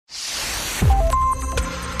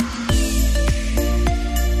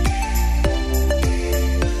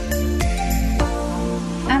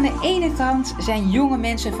ene kant zijn jonge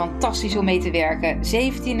mensen fantastisch om mee te werken. 17-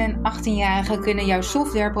 en 18-jarigen kunnen jouw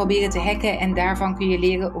software proberen te hacken en daarvan kun je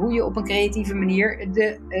leren hoe je op een creatieve manier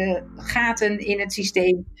de gaten in het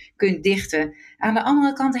systeem kunt dichten. Aan de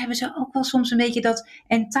andere kant hebben ze ook wel soms een beetje dat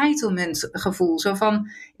entitlement gevoel. Zo van,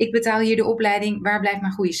 ik betaal hier de opleiding, waar blijft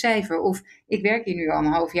mijn goede cijfer? Of ik werk hier nu al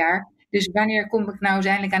een half jaar, dus wanneer kom ik nou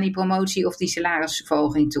uiteindelijk aan die promotie of die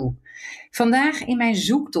salarisverhoging toe? Vandaag in mijn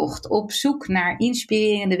zoektocht op zoek naar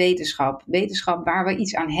inspirerende wetenschap waar we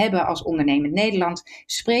iets aan hebben als ondernemend Nederland,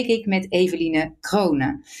 spreek ik met Eveline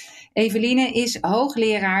Kronen. Eveline is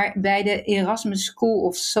hoogleraar bij de Erasmus School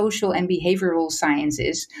of Social and Behavioral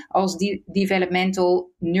Sciences als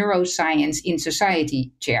Developmental Neuroscience in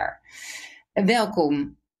Society Chair.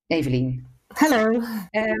 Welkom, Eveline. Hallo.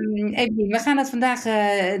 Eveline, we gaan het vandaag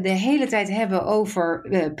de hele tijd hebben over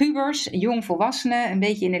pubers, jongvolwassenen, een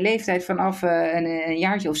beetje in de leeftijd vanaf een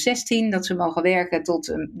jaartje of 16, dat ze mogen werken tot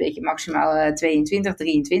een beetje maximaal 22,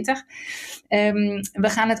 23. We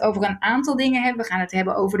gaan het over een aantal dingen hebben. We gaan het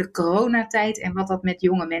hebben over de coronatijd en wat dat met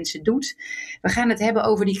jonge mensen doet. We gaan het hebben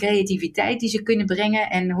over die creativiteit die ze kunnen brengen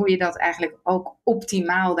en hoe je dat eigenlijk ook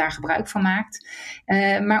optimaal daar gebruik van maakt.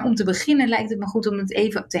 Maar om te beginnen lijkt het me goed om het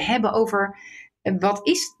even te hebben over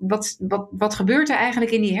wat gebeurt er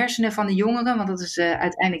eigenlijk in die hersenen van de jongeren? Want dat is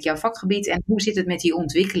uiteindelijk jouw vakgebied. En hoe zit het met die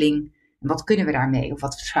ontwikkeling? Wat kunnen we daarmee? Of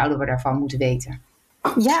wat zouden we daarvan moeten weten?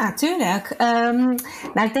 Ja, tuurlijk.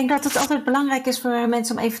 Ik denk dat het altijd belangrijk is voor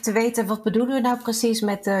mensen om even te weten wat bedoelen we nou precies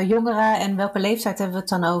met jongeren en welke leeftijd hebben we het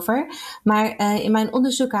dan over. Maar in mijn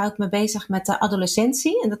onderzoek hou ik me bezig met de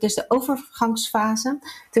adolescentie en dat is de overgangsfase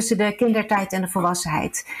tussen de kindertijd en de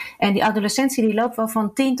volwassenheid. En die adolescentie die loopt wel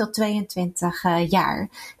van 10 tot 22 jaar.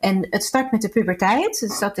 En het start met de puberteit,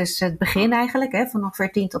 dus dat is het begin eigenlijk, van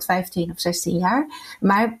ongeveer 10 tot 15 of 16 jaar.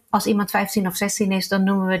 Maar als iemand 15 of 16 is, dan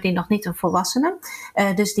noemen we die nog niet een volwassene.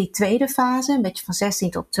 Dus die tweede fase, een beetje van 16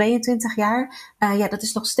 tot 22 jaar, dat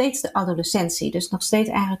is nog steeds de adolescentie. Dus nog steeds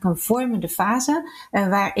eigenlijk een vormende fase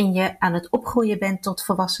waarin je aan het opgroeien bent tot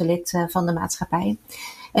volwassen lid van de maatschappij.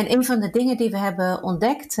 En een van de dingen die we hebben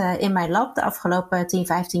ontdekt in mijn lab de afgelopen 10,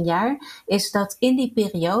 15 jaar, is dat in die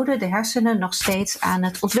periode de hersenen nog steeds aan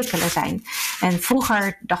het ontwikkelen zijn. En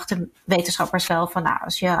vroeger dachten wetenschappers wel van,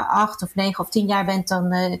 als je 8 of 9 of 10 jaar bent,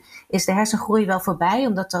 dan is de hersengroei wel voorbij,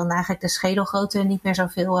 omdat dan eigenlijk de schedelgrootte niet meer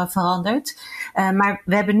zoveel verandert. Maar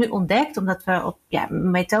we hebben nu ontdekt, omdat we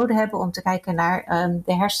een methode hebben om te kijken naar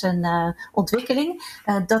de hersenontwikkeling,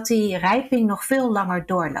 dat die rijping nog veel langer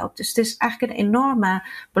doorloopt. Dus het is eigenlijk een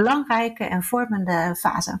enorme belangrijke en vormende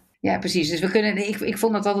fase. Ja, precies. Dus ik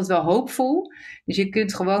vond dat altijd wel hoopvol. Dus je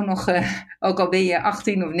kunt gewoon nog, ook al ben je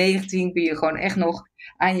 18 of 19, kun je gewoon echt nog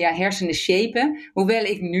aan je hersenen shapen. Hoewel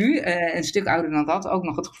ik nu, een stuk ouder dan dat, ook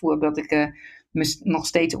nog het gevoel heb dat ik me nog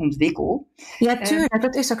steeds ontwikkel. Ja, tuurlijk,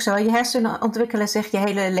 dat is ook zo. Je hersenen ontwikkelen zich je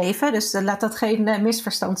hele leven. Dus laat dat geen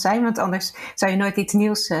misverstand zijn, want anders zou je nooit iets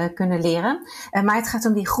nieuws kunnen leren. Maar het gaat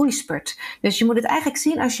om die groeispurt. Dus je moet het eigenlijk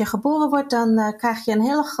zien, als je geboren wordt, dan krijg je een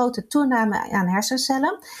hele grote toename aan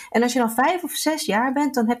hersencellen. En als je dan 5 of 6 jaar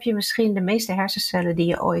bent, dan heb je misschien de meeste hersencellen die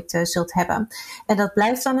je ooit zult hebben. En dat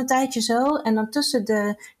blijft dan een tijdje zo. En dan tussen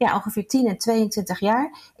de ongeveer 10 en 22 jaar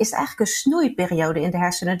is het eigenlijk een snoeiperiode in de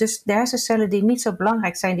hersenen. Dus de hersencellen die niet zo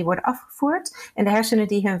belangrijk zijn, die worden afgevoerd. En de hersencellen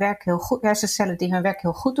die hun werk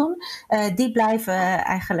heel goed doen, die blijven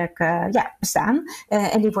eigenlijk bestaan.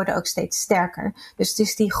 En die worden ook steeds sterker. Dus het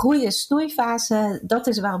is die groei- en snoeifase, dat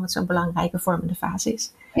is waarom het zo'n belangrijke vormende fase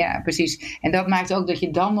is. Ja, precies. En dat maakt ook dat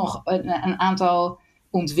je dan nog een aantal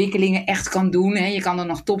ontwikkelingen echt kan doen. Hè? Je kan dan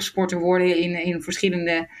nog topsporter worden in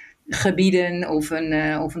verschillende gebieden of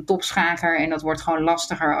een topschaker. En dat wordt gewoon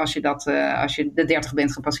lastiger als je de 30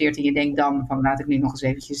 bent gepasseerd en je denkt dan van laat ik nu nog eens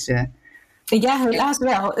eventjes... Ja, helaas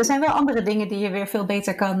wel. Er zijn wel andere dingen die je weer veel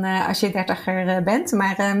beter kan als je 30er bent.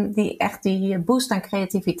 Maar die boost aan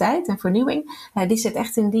creativiteit en vernieuwing, die zit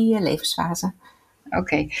echt in die levensfase.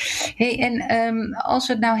 Oké. Hey, en als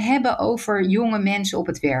we het nou hebben over jonge mensen op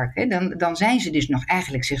het werk, hè, dan zijn ze dus nog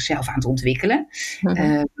eigenlijk zichzelf aan het ontwikkelen.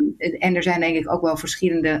 Mm-hmm. En er zijn denk ik ook wel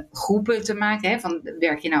verschillende groepen te maken. Hè, van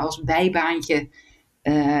werk je nou als bijbaantje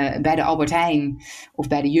bij de Albert Heijn of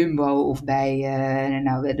bij de Jumbo of bij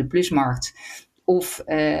de Plusmarkt? Of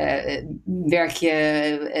werk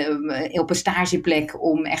je op een stageplek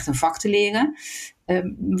om echt een vak te leren?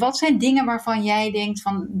 Wat zijn dingen waarvan jij denkt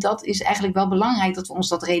van dat is eigenlijk wel belangrijk dat we ons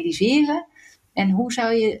dat realiseren? En hoe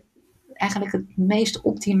zou je eigenlijk het meest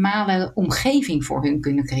optimale omgeving voor hun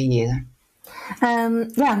kunnen creëren?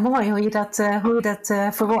 Ja, mooi hoe je dat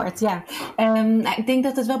verwoordt. Ja. Nou, ik denk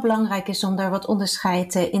dat het wel belangrijk is om daar wat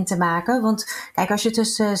onderscheid in te maken. Want kijk, als je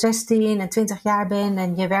tussen 16 en 20 jaar bent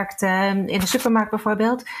en je werkt in de supermarkt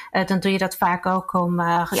bijvoorbeeld, dan doe je dat vaak ook om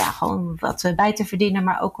gewoon wat bij te verdienen,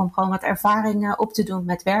 maar ook om gewoon wat ervaring op te doen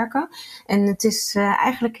met werken. En het is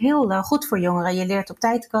eigenlijk heel goed voor jongeren. Je leert op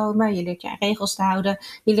tijd komen, je leert je aan regels te houden,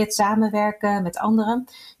 je leert samenwerken met anderen.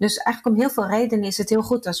 Dus eigenlijk om heel veel redenen is het heel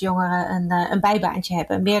goed als jongeren een bijbaantje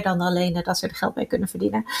hebben. Meer dan alleen dat ze er geld mee kunnen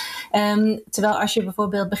verdienen. Terwijl als je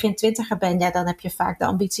bijvoorbeeld begin twintiger bent, ja, dan heb je vaak de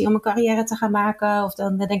ambitie om een carrière te gaan maken. Of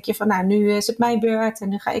dan denk je van, nou, nu is het mijn beurt en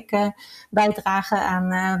nu ga ik bijdragen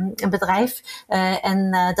aan een bedrijf.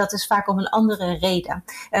 Dat is vaak om een andere reden.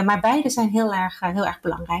 Maar beide zijn heel erg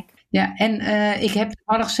belangrijk. Ja, en ik heb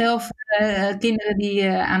toevallig zelf kinderen die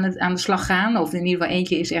aan de slag gaan. Of in ieder geval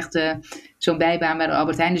eentje is echt zo'n bijbaan bij de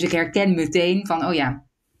Albert Heijn. Dus ik herken meteen van, oh ja,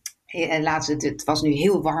 laatst, het was nu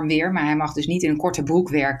heel warm weer, maar hij mag dus niet in een korte broek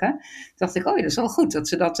werken. Toen dacht ik, oh ja, dat is wel goed dat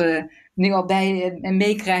ze dat nu al bij en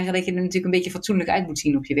meekrijgen, dat je er natuurlijk een beetje fatsoenlijk uit moet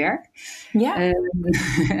zien op je werk. Ja.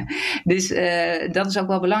 Dus dat is ook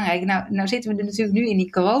wel belangrijk. Nou zitten we er natuurlijk nu in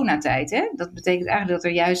die coronatijd. Hè? Dat betekent eigenlijk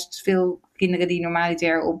dat er juist veel kinderen die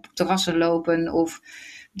normaliter op terrassen lopen of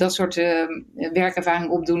dat soort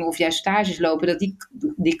werkervaring opdoen of juist stages lopen, dat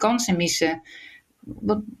die kansen missen.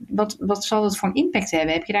 Wat zal het voor een impact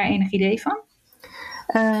hebben? Heb je daar enig idee van?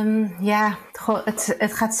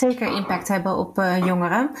 Het gaat zeker impact hebben op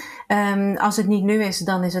jongeren. Als het niet nu is,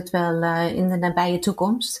 dan is het wel in de nabije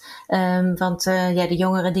toekomst. Want de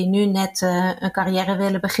jongeren die nu net een carrière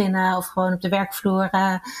willen beginnen of gewoon op de werkvloer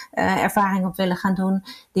ervaring op willen gaan doen,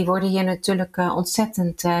 die worden hier natuurlijk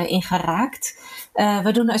ontzettend in geraakt.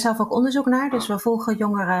 We doen er zelf ook onderzoek naar, dus we volgen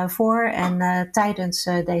jongeren voor en tijdens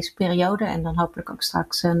deze periode en dan hopelijk ook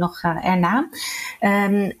straks nog erna.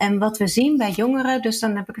 En wat we zien bij jongeren, dus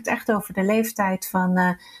dan heb ik het echt over de leeftijd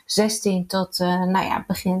van 16 tot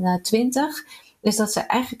begin 20, is dat ze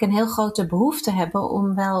eigenlijk een heel grote behoefte hebben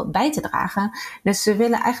om wel bij te dragen. Dus ze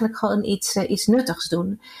willen eigenlijk gewoon iets nuttigs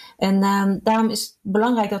doen. En daarom is het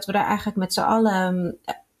belangrijk dat we daar eigenlijk met z'n allen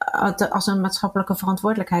als een maatschappelijke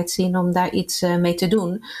verantwoordelijkheid zien om daar iets mee te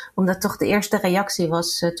doen. Omdat toch de eerste reactie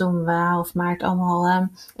was toen we half maart allemaal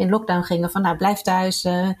in lockdown gingen van nou blijf thuis,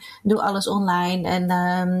 doe alles online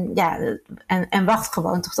en wacht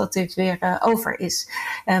gewoon tot dit weer over is.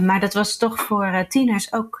 Maar dat was toch voor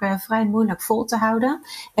tieners ook vrij moeilijk vol te houden.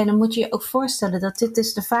 En dan moet je je ook voorstellen dat dit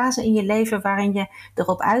is de fase in je leven waarin je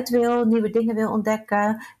erop uit wil, nieuwe dingen wil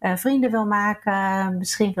ontdekken, vrienden wil maken,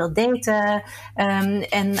 misschien wil daten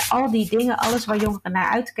en al die dingen, alles waar jongeren naar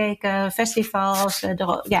uitkeken, festivals,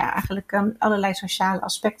 allerlei sociale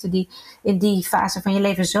aspecten die in die fase van je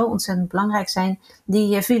leven zo ontzettend belangrijk zijn,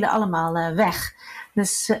 die vielen allemaal weg.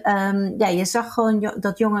 Dus je zag gewoon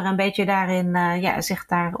dat jongeren een beetje daarin zich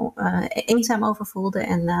daar eenzaam over voelden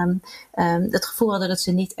en het gevoel hadden dat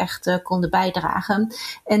ze niet echt konden bijdragen.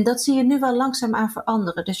 En dat zie je nu wel langzaam aan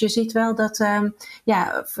veranderen. Dus je ziet wel dat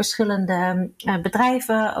verschillende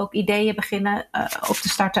bedrijven ook ideeën beginnen op te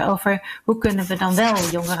starten over hoe kunnen we dan wel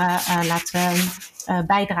jongeren laten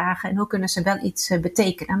bijdragen en hoe kunnen ze wel iets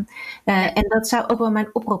betekenen. En dat zou ook wel mijn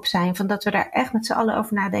oproep zijn, van dat we daar echt met z'n allen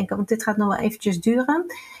over nadenken, want dit gaat nog wel eventjes duren.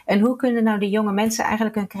 En hoe kunnen nou die jonge mensen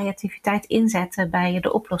eigenlijk hun creativiteit inzetten bij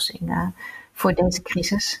de oplossing voor deze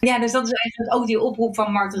crisis? Ja, dus dat is eigenlijk ook die oproep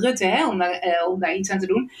van Mark Rutte, hè, om daar iets aan te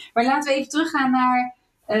doen. Maar laten we even teruggaan naar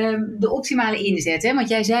de optimale inzet. Hè? Want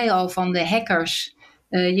jij zei al van de hackers,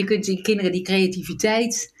 je kunt die kinderen die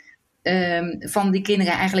creativiteit van die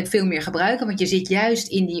kinderen eigenlijk veel meer gebruiken. Want je zit juist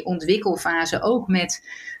in die ontwikkelfase ook met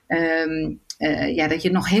dat je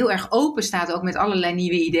nog heel erg open staat ook met allerlei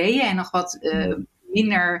nieuwe ideeën en nog wat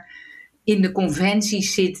minder in de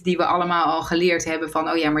conventies zit die we allemaal al geleerd hebben van,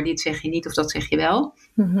 oh ja, maar dit zeg je niet of dat zeg je wel.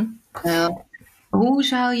 Mm-hmm. Hoe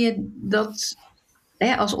zou je dat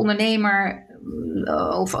als ondernemer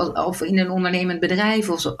of in een ondernemend bedrijf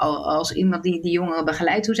of als iemand die jongeren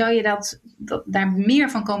begeleidt, hoe zou je dat daar meer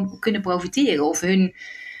van kunnen profiteren of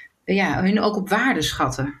hun ook op waarde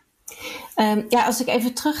schatten? Als ik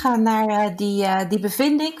even terugga naar die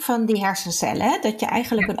bevinding van die hersencellen, hè, dat je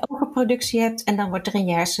eigenlijk een overproductie hebt en dan wordt er in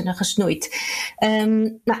je hersenen gesnoeid.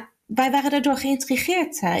 wij waren daardoor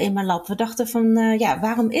geïntrigeerd in mijn lab. We dachten van,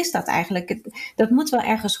 waarom is dat eigenlijk? Dat moet wel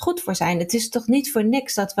ergens goed voor zijn. Het is toch niet voor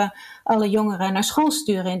niks dat we alle jongeren naar school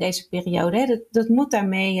sturen in deze periode. Hè? Dat moet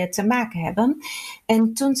daarmee te maken hebben.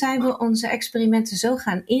 En toen zijn we onze experimenten zo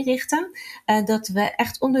gaan inrichten dat we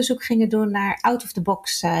echt onderzoek gingen doen naar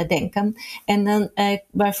out-of-the-box denken. En dan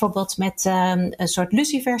bijvoorbeeld met een soort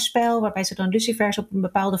luciferspel, waarbij ze dan lucifers op een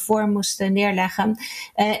bepaalde vorm moesten neerleggen.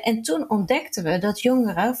 En toen ontdekten we dat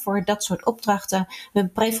jongeren voor dat soort opdrachten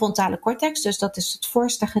hun prefrontale cortex, dus dat is het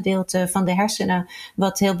voorste gedeelte van de hersenen,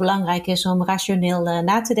 wat heel belangrijk is om rationeel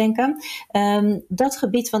na te denken. Dat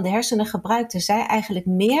gebied van de hersenen gebruikten zij eigenlijk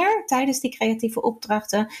meer tijdens die creatieve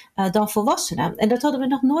opdrachten dan volwassenen. En dat hadden we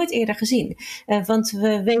nog nooit eerder gezien. Want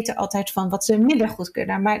we weten altijd van wat ze minder goed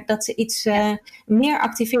kunnen, maar dat ze iets meer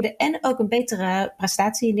activeerden en ook een betere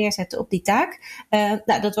prestatie neerzetten op die taak.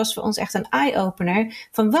 Dat was voor ons echt een eye-opener.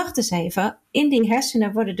 Van wacht eens even, in die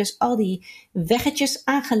hersenen worden dus al die weggetjes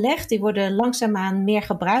aangelegd. Die worden langzaamaan meer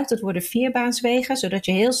gebruikt. Dat worden vierbaanswegen, zodat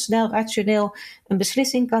je heel snel rationeel een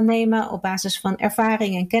beslissing kan nemen op basis van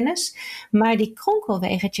ervaring en kennis. Maar die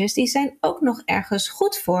kronkelweggetjes, die zijn ook nog ergens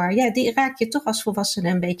goed voor. Ja, die raak je toch als volwassene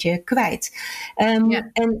een beetje kwijt.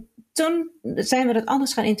 En toen zijn we dat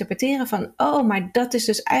anders gaan interpreteren van, maar dat is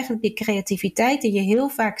dus eigenlijk die creativiteit die je heel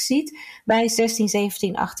vaak ziet bij 16,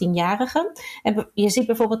 17, 18-jarigen. En je ziet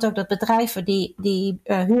bijvoorbeeld ook dat bedrijven die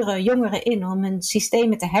huren jongeren in om hun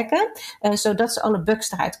systemen te hacken, zodat ze alle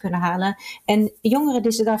bugs eruit kunnen halen. En jongeren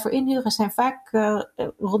die ze daarvoor inhuren zijn vaak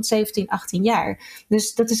rond 17, 18 jaar.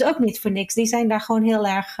 Dus dat is ook niet voor niks. Die zijn daar gewoon heel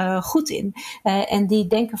erg goed in. En die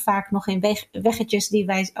denken vaak nog in weggetjes die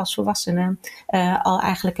wij als volwassenen al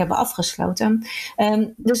eigenlijk hebben afgesloten.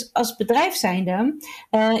 Dus als bedrijf zijnde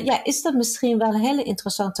is dat misschien wel een hele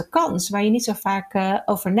interessante kans waar je niet zo vaak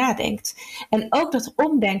over nadenkt. En ook dat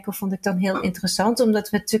omdenken vond ik dan heel interessant, omdat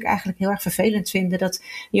we het natuurlijk eigenlijk heel erg vervelend vinden dat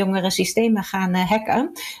jongeren systemen gaan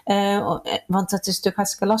hacken. Want dat is natuurlijk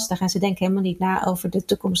hartstikke lastig en ze denken helemaal niet na over de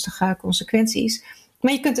toekomstige consequenties.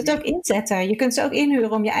 Maar je kunt het ook inzetten. Je kunt ze ook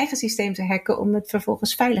inhuren om je eigen systeem te hacken om het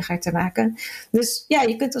vervolgens veiliger te maken. Dus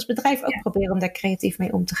je kunt als bedrijf ook proberen om daar creatief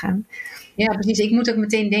mee om te gaan. Ja, precies. Ik moet ook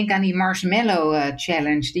meteen denken aan die Marshmallow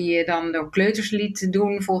Challenge, die je dan door kleuters liet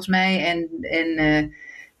doen volgens mij. En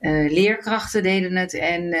leerkrachten deden het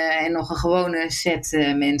en nog een gewone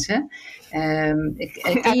set mensen.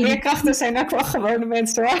 Leerkrachten zijn ook wel gewone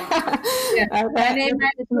mensen.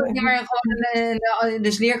 Maar gewoon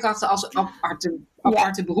dus leerkrachten als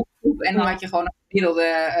aparte beroepsgroep. En dan had je gewoon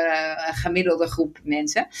een gemiddelde groep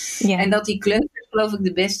mensen. Ja. En dat die kleuters, geloof ik,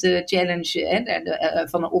 de beste challenge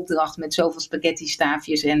van een opdracht met zoveel spaghetti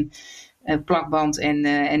staafjes en plakband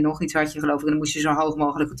en nog iets had je, geloof ik. En dan moest je zo hoog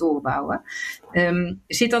mogelijke toren bouwen.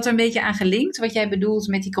 Zit dat er een beetje aan gelinkt, wat jij bedoelt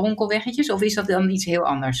met die kronkelweggetjes? Of is dat dan iets heel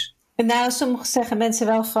anders? Nou, soms zeggen mensen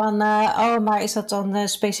wel van, maar is dat dan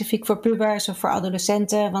specifiek voor pubers of voor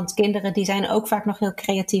adolescenten? Want kinderen die zijn ook vaak nog heel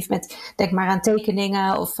creatief met, denk maar aan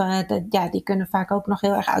tekeningen. Of die kunnen vaak ook nog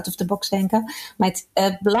heel erg out of the box denken. Maar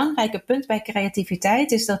het belangrijke punt bij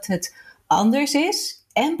creativiteit is dat het anders is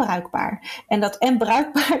en bruikbaar. En dat en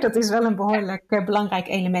bruikbaar, dat is wel een behoorlijk belangrijk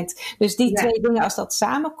element. Dus die twee dingen, als dat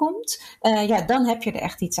samenkomt, dan heb je er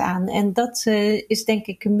echt iets aan. En dat is denk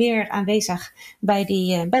ik meer aanwezig bij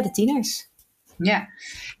de tieners. Ja,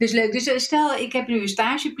 dus leuk. Dus stel, ik heb nu een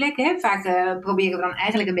stageplek. Hè? Vaak proberen we dan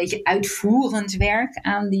eigenlijk een beetje uitvoerend werk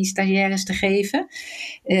aan die stagiaires te geven.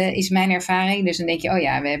 Is mijn ervaring. Dus dan denk je,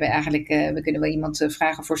 we kunnen wel iemand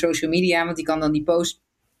vragen voor social media, want die kan dan die post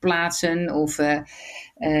plaatsen of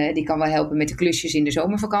die kan wel helpen met de klusjes in de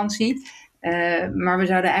zomervakantie. Maar we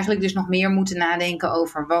zouden eigenlijk dus nog meer moeten nadenken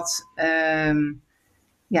over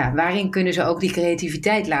waarin kunnen ze ook die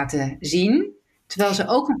creativiteit laten zien, terwijl ze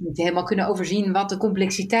ook nog niet helemaal kunnen overzien wat de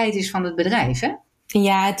complexiteit is van het bedrijf, hè?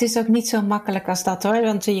 Ja, het is ook niet zo makkelijk als dat hoor.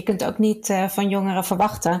 Want je kunt ook niet van jongeren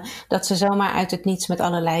verwachten dat ze zomaar uit het niets met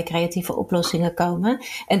allerlei creatieve oplossingen komen.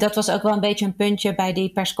 En dat was ook wel een beetje een puntje bij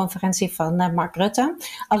die persconferentie van Mark Rutte.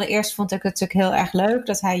 Allereerst vond ik het natuurlijk heel erg leuk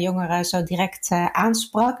dat hij jongeren zo direct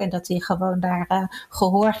aansprak. En dat hij gewoon daar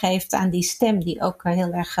gehoor geeft aan die stem die ook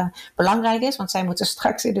heel erg belangrijk is. Want zij moeten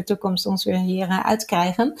straks in de toekomst ons weer hier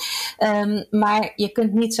uitkrijgen. Maar je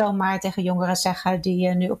kunt niet zomaar tegen jongeren zeggen die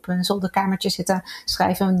nu op een zolderkamertje zitten,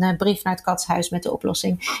 schrijf een brief naar het katshuis met de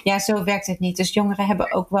oplossing. Ja, zo werkt het niet. Dus jongeren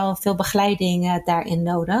hebben ook wel veel begeleiding daarin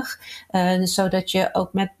nodig. Zodat je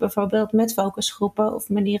ook bijvoorbeeld met focusgroepen of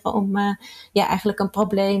manieren om eigenlijk een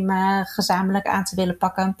probleem gezamenlijk aan te willen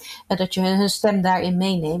pakken, dat je hun stem daarin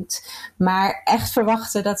meeneemt. Maar echt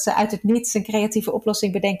verwachten dat ze uit het niets een creatieve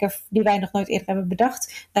oplossing bedenken die wij nog nooit eerder hebben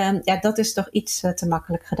bedacht, dat is toch iets te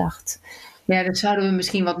makkelijk gedacht. Ja, dan zouden we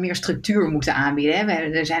misschien wat meer structuur moeten aanbieden. Hè?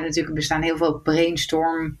 Er bestaan heel veel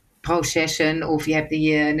brainstormprocessen. Of je hebt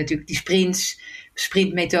natuurlijk die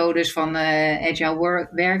sprintmethodes van agile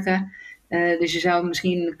werken. Dus je zou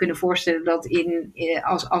misschien kunnen voorstellen dat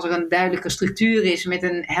als er een duidelijke structuur is met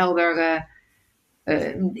een helder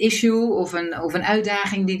issue of een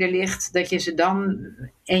uitdaging die er ligt, dat je ze dan,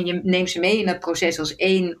 en je neemt ze mee in dat proces als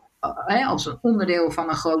een onderdeel van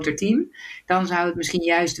een groter team, dan zou het misschien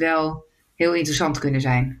juist wel heel interessant kunnen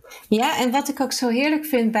zijn. Ja, en wat ik ook zo heerlijk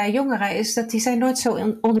vind bij jongeren is dat die zijn nooit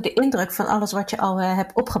zo onder de indruk van alles wat je al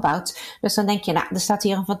hebt opgebouwd. Dus dan denk je, nou, er staat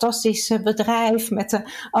hier een fantastisch bedrijf met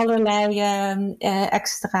allerlei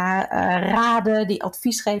extra raden die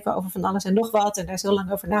advies geven over van alles en nog wat. En daar is heel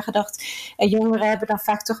lang over nagedacht. En jongeren hebben dan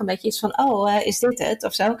vaak toch een beetje iets van, is dit het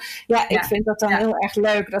of zo? Ja, ik vind dat dan heel erg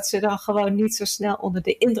leuk dat ze dan gewoon niet zo snel onder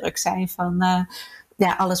de indruk zijn van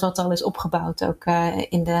alles wat al is opgebouwd ook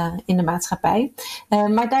in de maatschappij.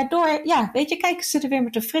 Maar daardoor, weet je, kijken ze er weer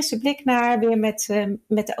met een frisse blik naar, weer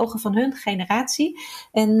met de ogen van hun generatie.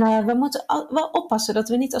 En we moeten wel oppassen dat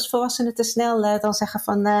we niet als volwassenen te snel dan zeggen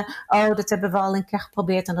van, dat hebben we al een keer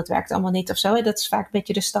geprobeerd en dat werkt allemaal niet of zo. Dat is vaak een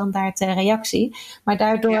beetje de standaard reactie. Maar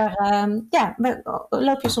daardoor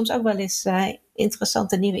loop je soms ook wel eens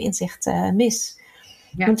interessante nieuwe inzichten mis.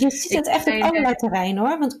 Ja. Want je ziet het echt op allerlei terreinen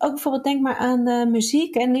hoor. Want ook bijvoorbeeld denk maar aan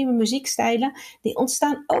muziek en nieuwe muziekstijlen. Die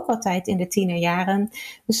ontstaan ook altijd in de tienerjaren.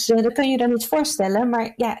 Dus dat kun je dan niet voorstellen.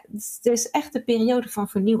 Maar ja, het is echt een periode van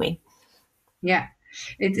vernieuwing. Ja,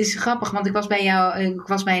 het is grappig, want ik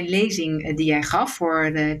was bij een lezing die jij gaf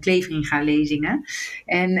voor de Cleveringa-lezingen.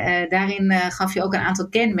 En daarin gaf je ook een aantal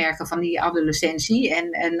kenmerken van die adolescentie.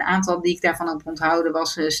 En een aantal die ik daarvan heb onthouden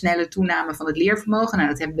was snelle toename van het leervermogen. Nou,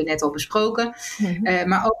 dat hebben we net al besproken. Mm-hmm.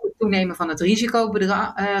 Maar ook het toenemen van het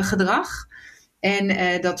risicogedrag.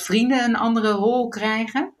 En dat vrienden een andere rol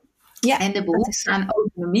krijgen. Ja, en de behoefte aan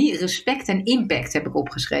autonomie, respect en impact heb ik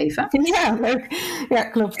opgeschreven. Ja, leuk. Ja,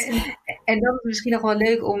 klopt. En dat is misschien nog wel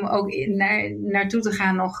leuk om ook naartoe te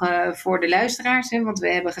gaan nog voor de luisteraars. Hè? Want we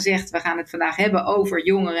hebben gezegd, we gaan het vandaag hebben over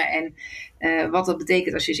jongeren en wat dat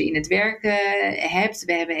betekent als je ze in het werk hebt.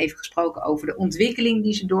 We hebben even gesproken over de ontwikkeling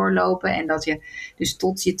die ze doorlopen. En dat je dus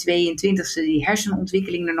tot je 22e die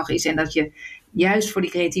hersenontwikkeling er nog is. En dat je juist voor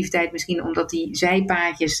die creativiteit misschien omdat die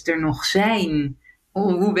zijpaadjes er nog zijn,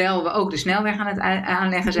 hoewel we ook de snelweg aan het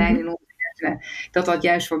aanleggen zijn in onze hersenen, dat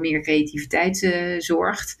juist voor meer creativiteit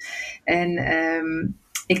zorgt. En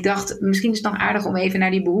ik dacht, misschien is het nog aardig om even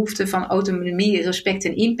naar die behoeften van autonomie, respect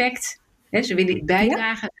en impact. Ze willen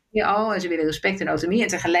bijdragen en ze willen respect en autonomie. En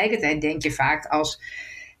tegelijkertijd denk je vaak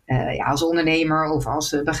als ondernemer of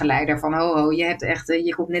als begeleider van je hebt echt,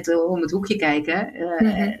 je komt net om het hoekje kijken.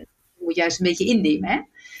 Je moet juist een beetje indimmen. Hè?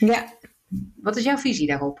 Ja. Wat is jouw visie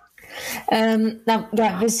daarop?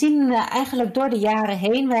 We zien eigenlijk door de jaren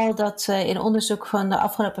heen wel dat in onderzoek van de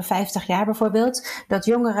afgelopen 50 jaar bijvoorbeeld, dat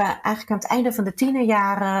jongeren eigenlijk aan het einde van de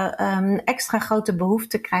tienerjaren extra grote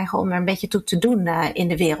behoefte krijgen om er een beetje toe te doen in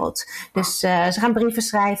de wereld. Dus ze gaan brieven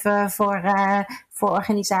schrijven voor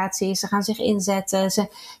organisaties, ze gaan zich inzetten. Ze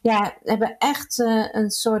hebben echt een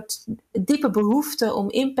soort diepe behoefte om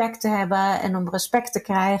impact te hebben en om respect te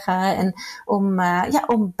krijgen en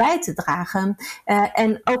om bij te dragen.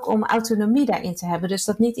 En ook om autonomie daarin te hebben. Dus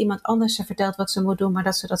dat niet iemand anders ze vertelt wat ze moet doen, maar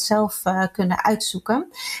dat ze dat zelf kunnen uitzoeken.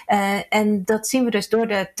 En dat zien we dus door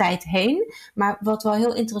de tijd heen. Maar wat wel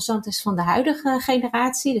heel interessant is van de huidige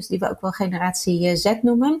generatie, dus die we ook wel generatie Z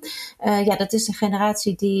noemen. Dat is een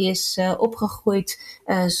generatie die is opgegroeid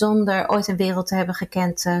zonder ooit een wereld te hebben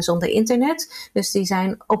gekend zonder internet. Dus die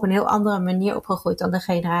zijn op een heel andere manier opgegroeid dan de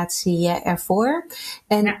generatie ervoor.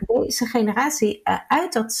 En deze generatie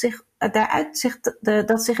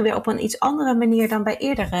dat zich weer op een iets andere manier dan bij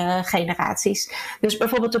eerdere generaties. Dus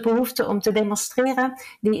bijvoorbeeld de behoefte om te demonstreren,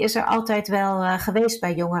 die is er altijd wel geweest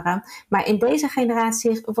bij jongeren. Maar in deze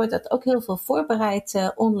generatie wordt dat ook heel veel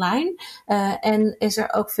voorbereid online. En is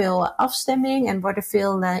er ook veel afstemming en worden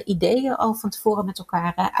veel ideeën al van tevoren met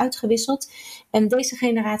elkaar uitgewisseld. En deze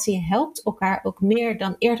generatie helpt elkaar ook meer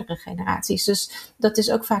dan eerdere generaties. Dus dat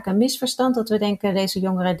is ook vaak een misverstand, dat we denken, deze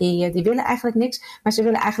jongeren die willen eigenlijk niks, maar ze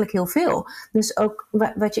willen eigenlijk heel veel. Dus ook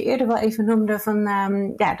wat je eerder wel even noemde van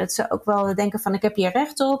dat ze ook wel denken van ik heb hier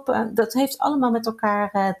recht op. Dat heeft allemaal met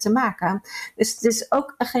elkaar te maken. Dus het is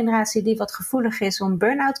ook een generatie die wat gevoelig is om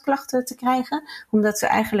burn-out klachten te krijgen. Omdat ze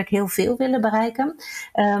eigenlijk heel veel willen bereiken.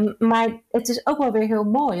 Maar het is ook wel weer heel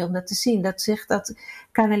mooi om dat te zien. Dat zich dat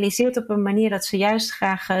kanaliseert op een manier dat ze juist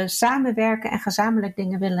graag samenwerken en gezamenlijk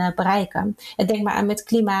dingen willen bereiken. En denk maar aan met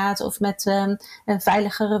klimaat of met een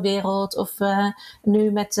veiligere wereld of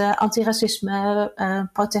nu met antiracisme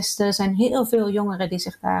protesten zijn heel veel jongeren die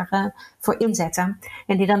zich daar voor inzetten.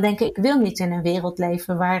 En die dan denken, ik wil niet in een wereld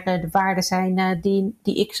leven waar de waarden zijn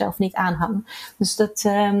die ik zelf niet aanhang. Dus dat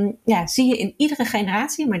zie je in iedere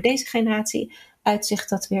generatie, maar deze generatie uitzicht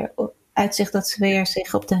dat weer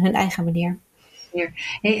zich op hun eigen manier.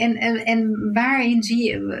 Hey, en waarin zie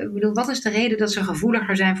je, wat is de reden dat ze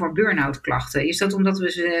gevoeliger zijn voor burn-out klachten? Is dat omdat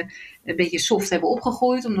we ze een beetje soft hebben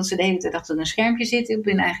opgegooid, omdat ze de hele tijd achter een schermpje zitten op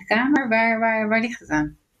hun eigen kamer? Waar ligt het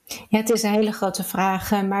aan? Ja, het is een hele grote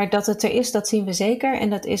vraag, maar dat het er is, dat zien we zeker. En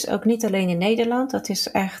dat is ook niet alleen in Nederland, dat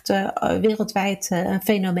is echt wereldwijd een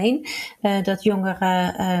fenomeen. Dat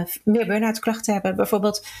jongeren meer burn-out klachten hebben.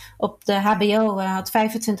 Bijvoorbeeld op de HBO had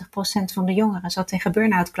 25% van de jongeren zat tegen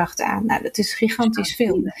burn-out klachten aan. Nou, dat is gigantisch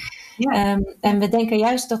veel. Ja. En we denken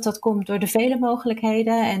juist dat dat komt door de vele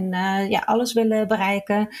mogelijkheden en alles willen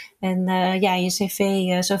bereiken. En je cv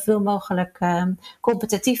zoveel mogelijk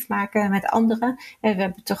competitief maken met anderen. En we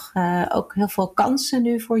hebben toch ook heel veel kansen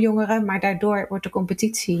nu voor jongeren, maar daardoor wordt de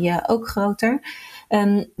competitie ook groter.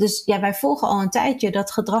 Dus wij volgen al een tijdje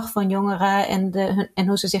dat gedrag van jongeren en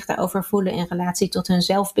hoe ze zich daarover voelen in relatie tot hun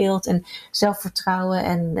zelfbeeld en zelfvertrouwen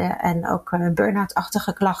en ook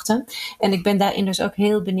burn-out-achtige klachten. En ik ben daarin dus ook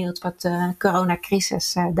heel benieuwd wat de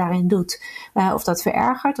coronacrisis daarin doet. Of dat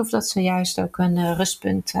verergert of dat ze juist ook een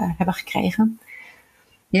rustpunt hebben gekregen.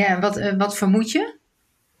 Ja, wat vermoed je?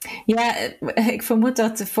 Ja, ik vermoed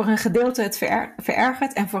dat voor een gedeelte het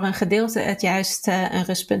verergert en voor een gedeelte het juist een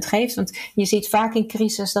rustpunt geeft. Want je ziet vaak in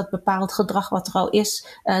crisis dat bepaald gedrag wat er al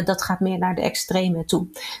is, dat gaat meer naar de extreme toe.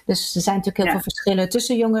 Dus er zijn natuurlijk heel veel verschillen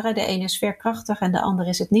tussen jongeren. De ene is veerkrachtig en de andere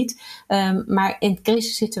is het niet. Maar in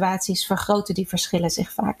crisissituaties vergroten die verschillen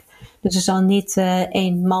zich vaak. Dus er zal niet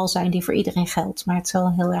één mal zijn die voor iedereen geldt. Maar het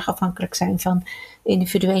zal heel erg afhankelijk zijn van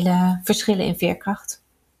individuele verschillen in veerkracht.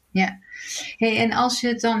 Ja. Hey, en als je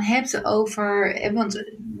het dan hebt over, want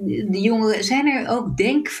de jongeren, zijn er ook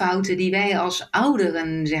denkfouten die wij als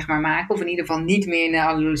ouderen zeg maar maken, of in ieder geval niet meer in de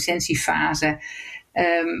adolescentiefase,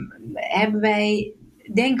 hebben wij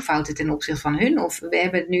denkfouten ten opzichte van hun? Of we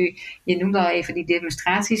hebben het nu, je noemde al even die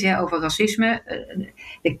demonstraties over racisme.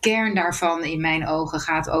 De kern daarvan in mijn ogen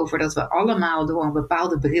gaat over dat we allemaal door een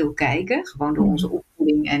bepaalde bril kijken. Gewoon door onze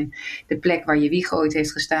opvoeding en de plek waar je wieg ooit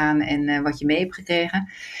heeft gestaan en wat je mee hebt gekregen.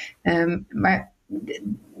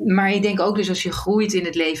 Maar ik denk ook dus als je groeit in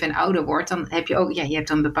het leven en ouder wordt, dan heb je ook, je hebt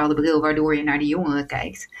dan een bepaalde bril waardoor je naar de jongeren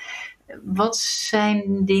kijkt. Wat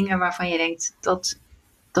zijn dingen waarvan je denkt,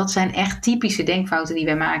 dat zijn echt typische denkfouten die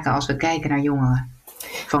wij maken als we kijken naar jongeren?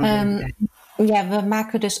 We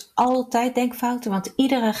maken dus altijd denkfouten, want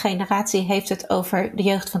iedere generatie heeft het over de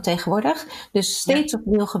jeugd van tegenwoordig. Dus steeds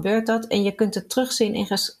opnieuw gebeurt dat. En je kunt het terugzien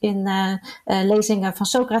in lezingen van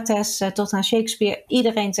Socrates tot aan Shakespeare.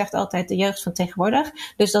 Iedereen zegt altijd de jeugd van tegenwoordig.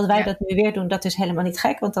 Dus dat wij dat nu weer doen, dat is helemaal niet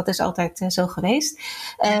gek, want dat is altijd zo geweest.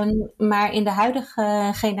 Maar in de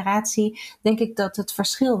huidige generatie denk ik dat het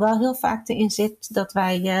verschil wel heel vaak erin zit dat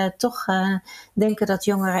wij toch denken dat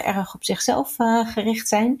jongeren erg op zichzelf gericht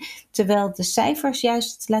zijn. Terwijl de cijfers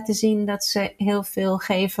juist laten zien dat ze heel veel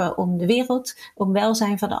geven om de wereld, om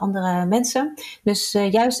welzijn van de andere mensen. Dus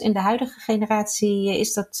juist in de huidige generatie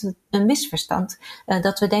is dat een misverstand.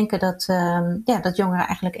 Dat we denken dat jongeren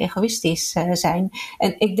eigenlijk egoïstisch zijn.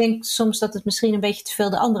 En ik denk soms dat het misschien een beetje te veel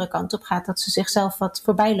de andere kant op gaat. Dat ze zichzelf wat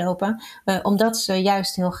voorbij lopen. Omdat ze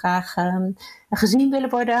juist heel graag gezien willen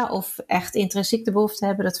worden of echt intrinsiek de behoefte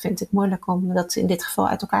hebben. Dat vind ik moeilijk om dat in dit geval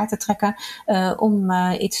uit elkaar te trekken. Om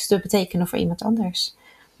iets te betekenen voor iemand anders.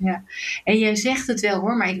 Ja, en jij zegt het wel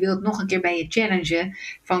hoor, maar ik wil het nog een keer bij je challengen.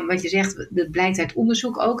 Van wat je zegt, dat blijkt uit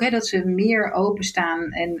onderzoek ook, dat ze meer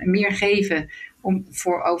openstaan en meer geven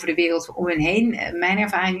over de wereld om hen heen. Mijn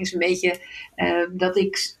ervaring is een beetje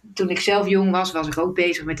dat toen ik zelf jong was ik ook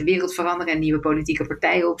bezig met de wereld veranderen en nieuwe politieke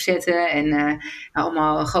partijen opzetten. En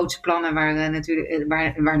allemaal grootse plannen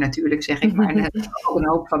waar natuurlijk zeg ik, maar ook een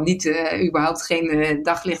hoop van niet überhaupt geen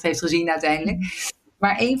daglicht heeft gezien uiteindelijk.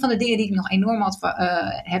 Maar een van de dingen die ik nog enorm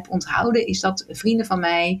heb onthouden is dat vrienden van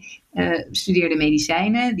mij studeerden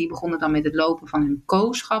medicijnen. Die begonnen dan met het lopen van hun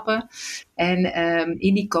kooschappen. En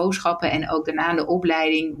in die kooschappen en ook daarna in de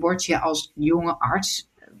opleiding word je als jonge arts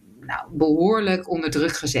behoorlijk onder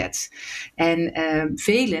druk gezet. En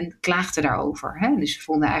velen klaagden daarover. Hè? Dus ze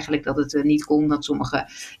vonden eigenlijk dat het niet kon, dat sommige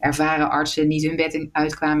ervaren artsen niet hun bed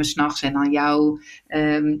uitkwamen 's nachts en dan jou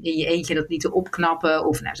in je eentje dat lieten opknappen.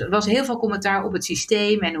 Er was heel veel commentaar op het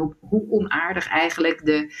systeem en op hoe onaardig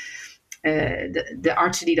eigenlijk de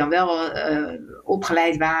artsen die dan wel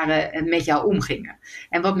opgeleid waren met jou omgingen.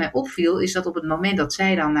 En wat mij opviel is dat op het moment dat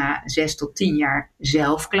zij dan na 6 tot 10 jaar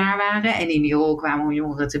zelf klaar waren en in die rol kwamen om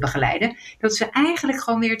jongeren te begeleiden, dat ze eigenlijk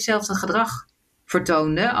gewoon weer hetzelfde gedrag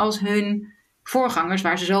vertoonden als hun voorgangers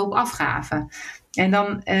waar ze zo op afgaven. En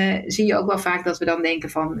dan zie je ook wel vaak dat we dan denken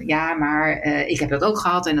van, ja, maar ik heb dat ook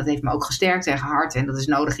gehad en dat heeft me ook gesterkt en gehard en dat is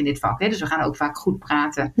nodig in dit vak. Hè? Dus we gaan ook vaak goed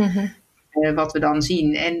praten. Mm-hmm. Wat we dan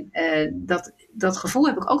zien. En dat gevoel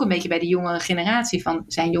heb ik ook een beetje bij de jongere generatie. Van,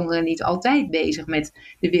 zijn jongeren niet altijd bezig met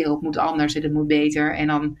de wereld moet anders en het moet beter. En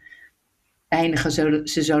dan eindigen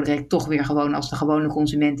ze zo direct toch weer gewoon als de gewone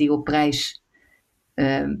consument die op prijs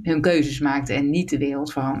hun keuzes maakt en niet de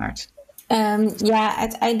wereld verandert.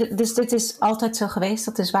 Uiteindelijk, dus dit is altijd zo geweest,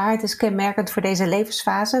 dat is waar. Het is kenmerkend voor deze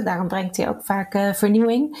levensfase. Daarom brengt hij ook vaak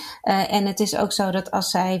vernieuwing. En het is ook zo dat als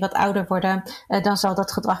zij wat ouder worden, dan zal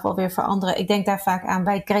dat gedrag wel weer veranderen. Ik denk daar vaak aan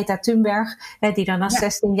bij Greta Thunberg, die dan als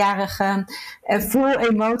 16-jarige vol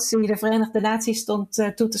emotie de Verenigde Naties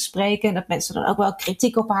stond toe te spreken. En dat mensen dan ook wel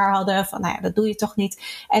kritiek op haar hadden. Van, nou ja, dat doe je toch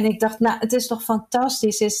niet. En ik dacht, nou, het is toch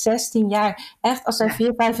fantastisch. Ze is 16 jaar. Echt, als zij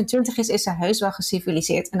 25 is ze heus wel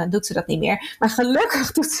geciviliseerd. En dan doet ze dat niet meer. Maar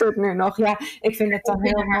gelukkig doet ze het nu nog. Ja, ik vind het dan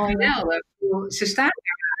heel mooi. Ze staat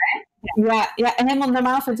er. Ja, en helemaal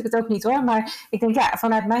normaal vind ik het ook niet hoor. Maar ik denk,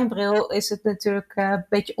 vanuit mijn bril is het natuurlijk een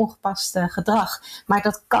beetje ongepast gedrag. Maar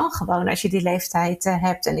dat kan gewoon als je die leeftijd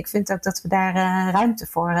hebt. En ik vind ook dat we daar ruimte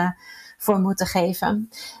voor moeten geven.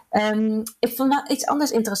 Ik vond wel iets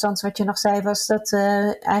anders interessants wat je nog zei, was dat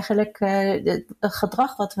eigenlijk het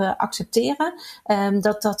gedrag wat we accepteren,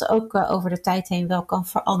 dat ook over de tijd heen wel kan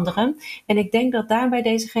veranderen. En ik denk dat daar bij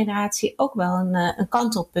deze generatie ook wel een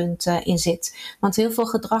kantelpunt in zit. Want heel veel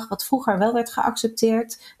gedrag wat vroeger wel werd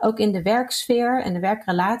geaccepteerd, ook in de werksfeer en de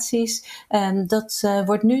werkrelaties, dat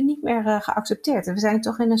wordt nu niet meer geaccepteerd. En we zijn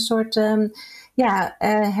toch in een soort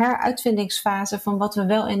heruitvindingsfase van wat we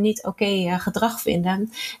wel en niet oké gedrag vinden.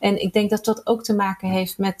 En ik denk dat dat ook te maken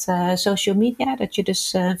heeft met social media. Dat je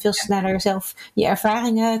dus veel sneller zelf je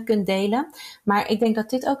ervaringen kunt delen. Maar ik denk dat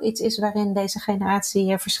dit ook iets is waarin deze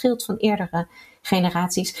generatie verschilt van eerdere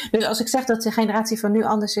generaties. Dus als ik zeg dat de generatie van nu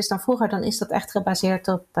anders is dan vroeger, dan is dat echt gebaseerd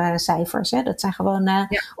op cijfers. Hè? Dat zijn gewoon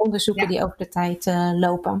onderzoeken die over de tijd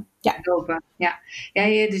lopen.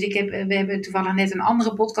 Dus we hebben toevallig net een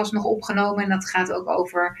andere podcast nog opgenomen. En dat gaat ook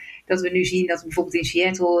over dat we nu zien dat bijvoorbeeld in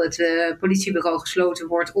Seattle het politiebureau gesloten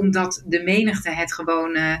wordt, omdat de menigte het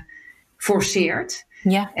gewoon forceert.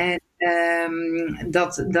 Ja. En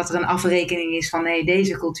dat er een afrekening is van nee,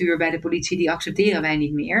 deze cultuur bij de politie die accepteren wij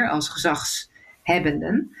niet meer als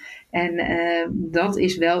gezagshebbenden. En dat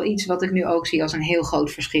is wel iets wat ik nu ook zie als een heel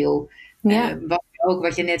groot verschil. Ja.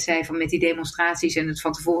 Wat je net zei van met die demonstraties en het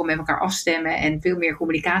van tevoren met elkaar afstemmen en veel meer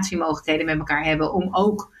communicatiemogelijkheden met elkaar hebben om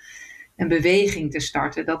ook een beweging te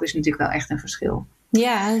starten. Dat is natuurlijk wel echt een verschil.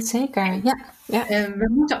 Ja, zeker. Ja.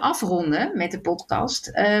 We moeten afronden met de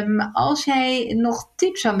podcast. Als jij nog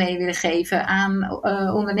tips zou mee willen geven aan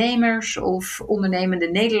ondernemers of ondernemende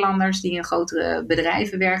Nederlanders die in grotere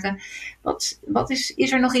bedrijven werken.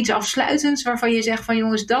 Is er nog iets afsluitends waarvan je zegt van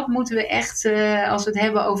jongens, dat moeten we echt, als we het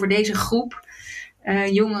hebben over deze groep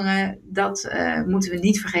jongeren, dat moeten we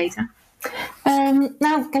niet vergeten?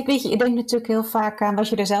 Kijk, weet je, je denkt natuurlijk heel vaak aan wat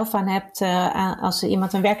je er zelf aan hebt als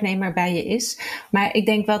iemand een werknemer bij je is. Maar ik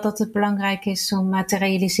denk wel dat het belangrijk is om te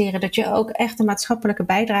realiseren dat je ook echt een maatschappelijke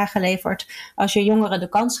bijdrage levert als je jongeren de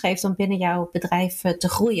kans geeft om binnen jouw bedrijf te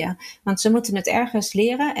groeien. Want ze moeten het ergens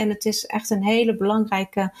leren en het is echt een hele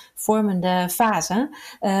belangrijke vormende fase.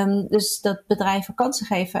 Dus dat bedrijven kansen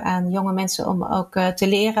geven aan jonge mensen om ook te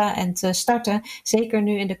leren en te starten. Zeker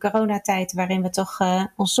nu in de coronatijd waarin we toch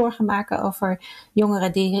ons zorgen maken over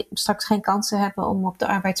jongeren die straks geen kansen hebben om op de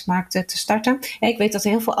arbeidsmarkt te starten. Ja, ik weet dat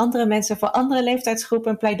heel veel andere mensen voor andere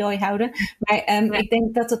leeftijdsgroepen een pleidooi houden. Maar ik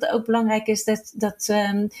denk dat het ook belangrijk is dat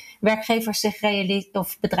werkgevers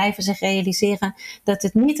of bedrijven zich realiseren dat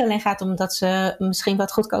het niet alleen gaat om dat ze misschien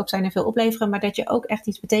wat goedkoop zijn en veel opleveren, maar dat je ook echt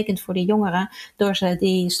iets betekent voor die jongeren door ze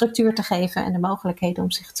die structuur te geven en de mogelijkheden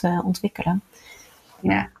om zich te ontwikkelen.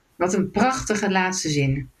 Ja, wat een prachtige laatste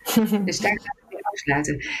zin. Dus daar gaan we mee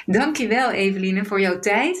afsluiten. Dankjewel Eveline voor jouw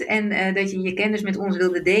tijd en dat je je kennis met ons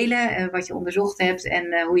wilde delen, wat je onderzocht hebt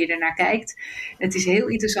en hoe je ernaar kijkt. Het is heel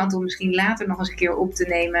interessant om misschien later nog eens een keer op te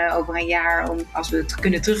nemen over een jaar, als we het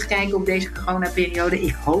kunnen terugkijken op deze coronaperiode.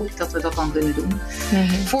 Ik hoop dat we dat dan kunnen doen. Mm-hmm.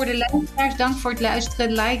 Voor de luisteraars, dank voor het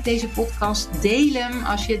luisteren. Like deze podcast, deel hem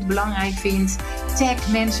als je het belangrijk vindt.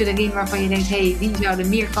 Tag mensen erin waarvan je denkt, die zouden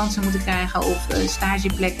meer kansen moeten krijgen op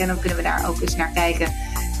stageplekken. En dan kunnen we daar ook eens naar kijken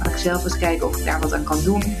Ga ik zelf eens kijken of ik daar wat aan kan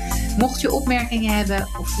doen. Mocht je opmerkingen hebben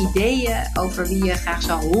of ideeën over wie je graag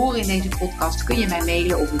zou horen in deze podcast, kun je mij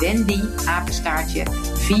mailen op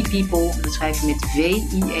Wendy@vpeople. Dat schrijf je met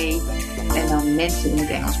V-I-E en dan mensen in het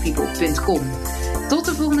Engels people.com. Tot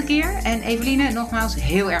de volgende keer en Eveline, nogmaals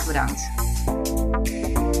heel erg bedankt.